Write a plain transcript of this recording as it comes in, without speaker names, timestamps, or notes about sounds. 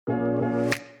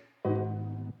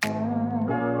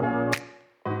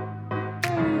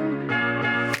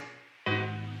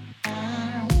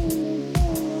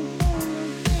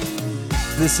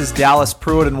This is Dallas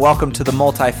Pruitt, and welcome to the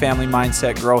Multifamily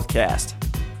Mindset Growthcast.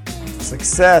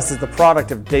 Success is the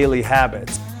product of daily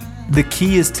habits. The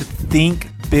key is to think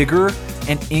bigger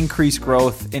and increase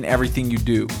growth in everything you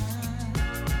do.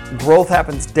 Growth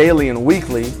happens daily and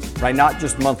weekly, right? Not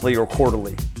just monthly or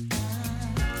quarterly.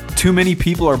 Too many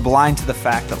people are blind to the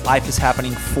fact that life is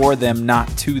happening for them, not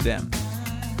to them.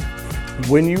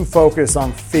 When you focus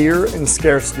on fear and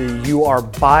scarcity, you are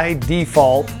by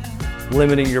default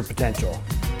limiting your potential.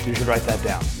 You should write that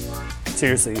down.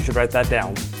 Seriously, you should write that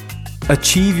down.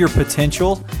 Achieve your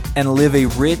potential and live a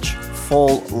rich,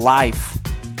 full life.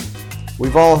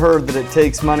 We've all heard that it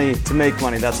takes money to make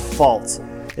money. That's false.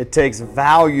 It takes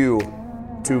value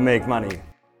to make money.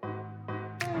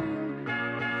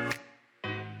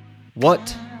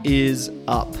 What is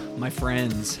up, my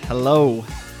friends? Hello.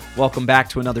 Welcome back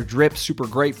to another Drip. Super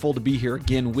grateful to be here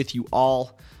again with you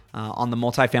all on the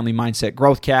Multifamily Mindset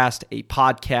Growthcast, a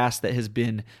podcast that has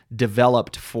been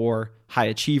developed for high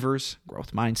achievers,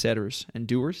 growth mindsetters, and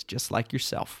doers just like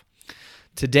yourself.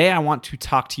 Today, I want to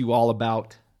talk to you all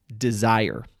about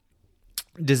desire.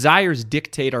 Desires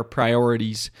dictate our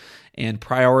priorities, and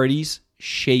priorities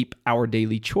shape our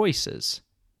daily choices.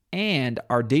 And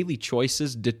our daily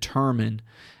choices determine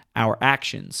our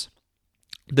actions.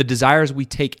 The desires we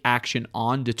take action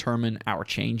on determine our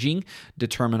changing,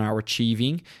 determine our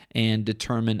achieving, and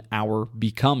determine our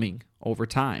becoming over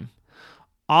time.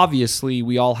 Obviously,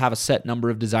 we all have a set number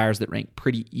of desires that rank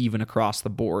pretty even across the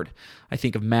board. I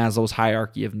think of Maslow's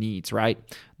hierarchy of needs, right?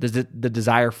 The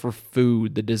desire for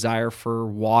food, the desire for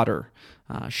water,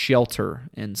 shelter,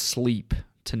 and sleep,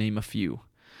 to name a few.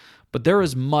 But there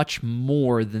is much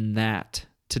more than that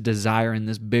to desire in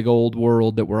this big old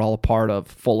world that we're all a part of,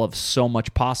 full of so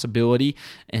much possibility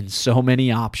and so many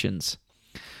options.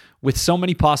 With so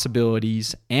many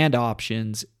possibilities and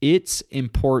options, it's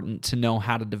important to know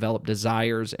how to develop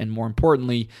desires and, more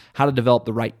importantly, how to develop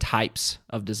the right types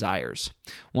of desires,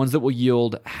 ones that will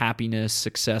yield happiness,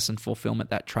 success, and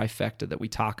fulfillment, that trifecta that we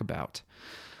talk about.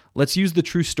 Let's use the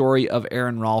true story of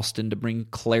Aaron Ralston to bring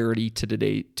clarity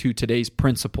to today's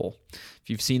principle. If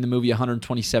you've seen the movie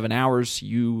 127 Hours,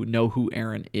 you know who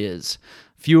Aaron is.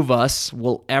 Few of us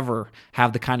will ever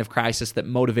have the kind of crisis that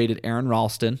motivated Aaron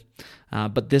Ralston,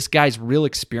 but this guy's real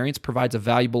experience provides a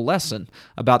valuable lesson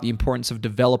about the importance of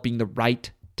developing the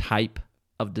right type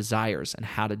of desires and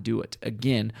how to do it.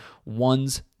 Again,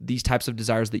 these types of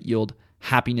desires that yield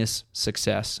happiness,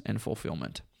 success, and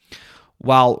fulfillment.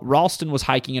 While Ralston was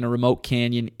hiking in a remote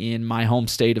canyon in my home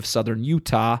state of southern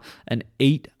Utah, an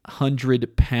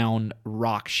 800-pound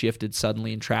rock shifted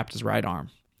suddenly and trapped his right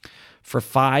arm. For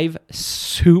 5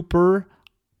 super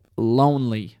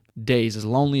lonely days, as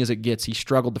lonely as it gets, he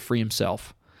struggled to free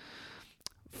himself.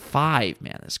 5,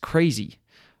 man, that's crazy.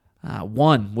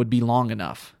 1 would be long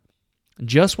enough.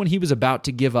 Just when he was about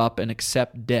to give up and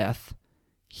accept death,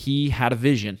 he had a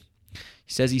vision.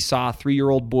 He says he saw a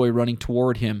 3-year-old boy running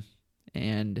toward him,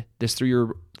 and this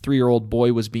 3-year-old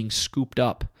boy was being scooped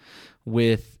up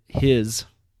with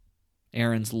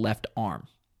Aaron's left arm.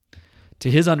 To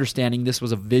his understanding, this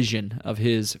was a vision of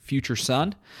his future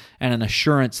son and an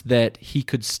assurance that he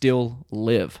could still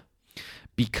live.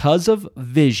 Because of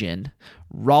vision,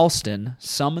 Ralston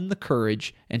summoned the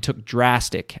courage and took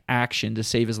drastic action to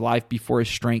save his life before his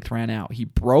strength ran out. He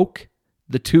broke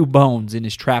the 2 bones in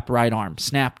his trapped right arm,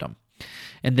 snapped them,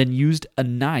 and then used a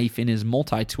knife in his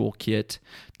multi-tool kit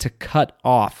to cut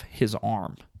off his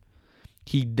arm.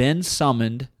 He then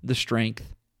summoned the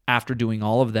strength, after doing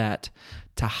all of that,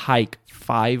 to hike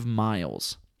 5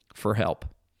 miles for help.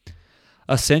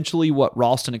 Essentially, what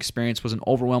Ralston experienced was an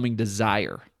overwhelming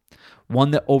desire,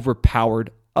 one that overpowered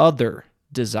other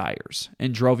desires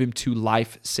and drove him to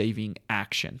life-saving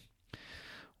action.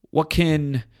 What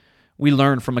can we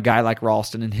learn from a guy like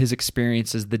Ralston and his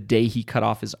experiences the day he cut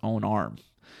off his own arm?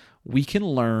 We can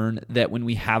learn that when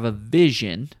we have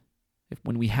vision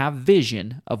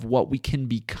of what we can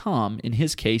become, in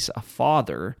his case, a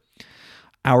father,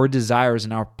 our desires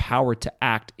and our power to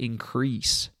act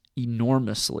increase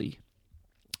enormously.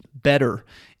 Better,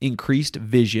 increased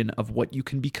vision of what you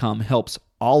can become helps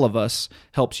all of us,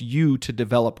 helps you to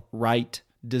develop right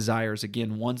desires.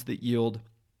 Again, ones that yield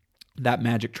that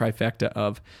magic trifecta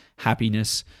of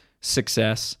happiness,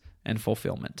 success, and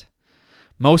fulfillment.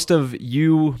 Most of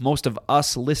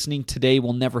us listening today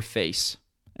will never face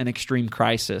an extreme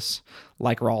crisis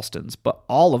like Ralston's, but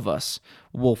all of us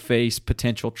will face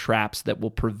potential traps that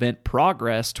will prevent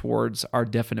progress towards our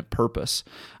definite purpose,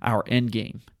 our end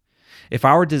game. If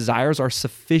our desires are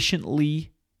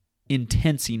sufficiently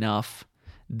intense enough,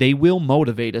 They will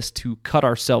motivate us to cut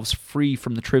ourselves free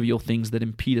from the trivial things that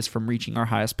impede us from reaching our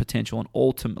highest potential and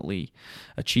ultimately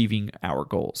achieving our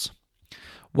goals.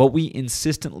 What we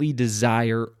insistently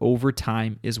desire over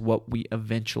time is what we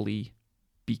eventually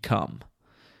become.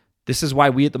 This is why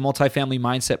we at the Multifamily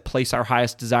Mindset place our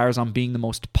highest desires on being the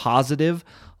most positive,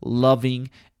 loving,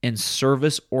 and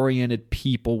service-oriented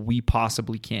people we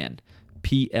possibly can.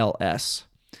 PLS.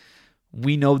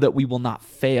 We know that we will not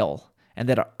fail and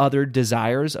that our other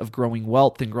desires of growing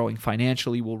wealth and growing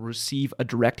financially will receive a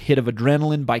direct hit of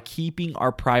adrenaline by keeping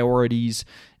our priorities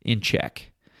in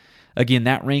check. Again,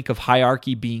 that rank of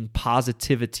hierarchy being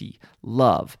positivity,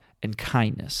 love, and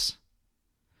kindness.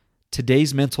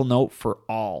 Today's mental note for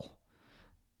all.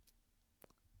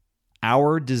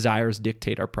 Our desires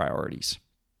dictate our priorities.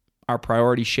 Our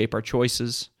priorities shape our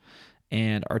choices,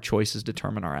 and our choices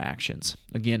determine our actions.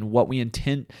 Again, what we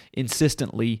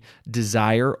insistently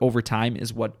desire over time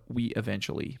is what we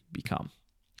eventually become.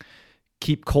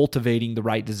 Keep cultivating the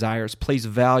right desires. Place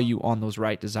value on those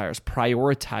right desires.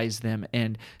 Prioritize them,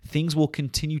 and things will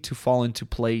continue to fall into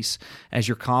place as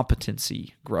your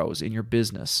competency grows in your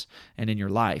business and in your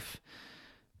life.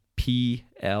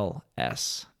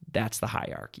 PLS. That's the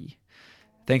hierarchy.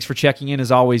 Thanks for checking in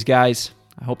as always, guys.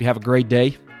 I hope you have a great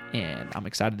day, and I'm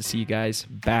excited to see you guys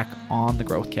back on the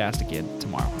Growthcast again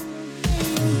tomorrow.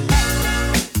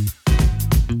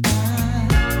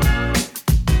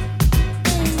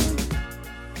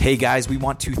 Hey guys, we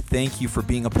want to thank you for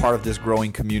being a part of this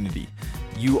growing community.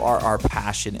 You are our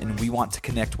passion, and we want to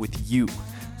connect with you.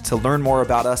 To learn more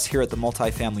about us here at the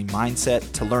Multifamily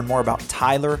Mindset, to learn more about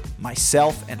Tyler,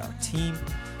 myself, and our team,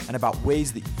 and about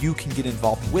ways that you can get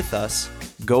involved with us,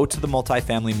 go to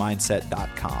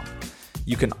themultifamilymindset.com.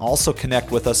 You can also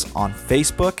connect with us on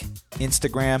Facebook,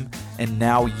 Instagram, and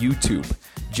now YouTube.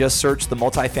 Just search the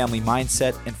Multifamily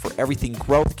Mindset, and for everything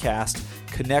Growthcast,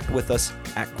 connect with us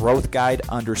at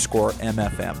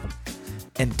growthguide_MFM.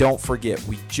 And don't forget,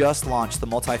 we just launched the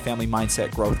Multifamily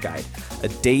Mindset Growth Guide, a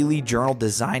daily journal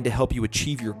designed to help you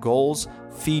achieve your goals,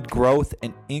 feed growth,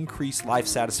 and increase life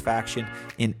satisfaction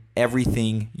in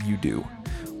everything you do.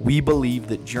 We believe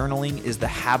that journaling is the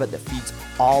habit that feeds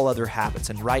all other habits,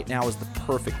 and right now is the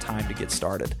perfect time to get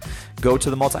started. Go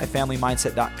to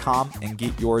themultifamilymindset.com and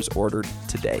get yours ordered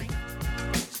today.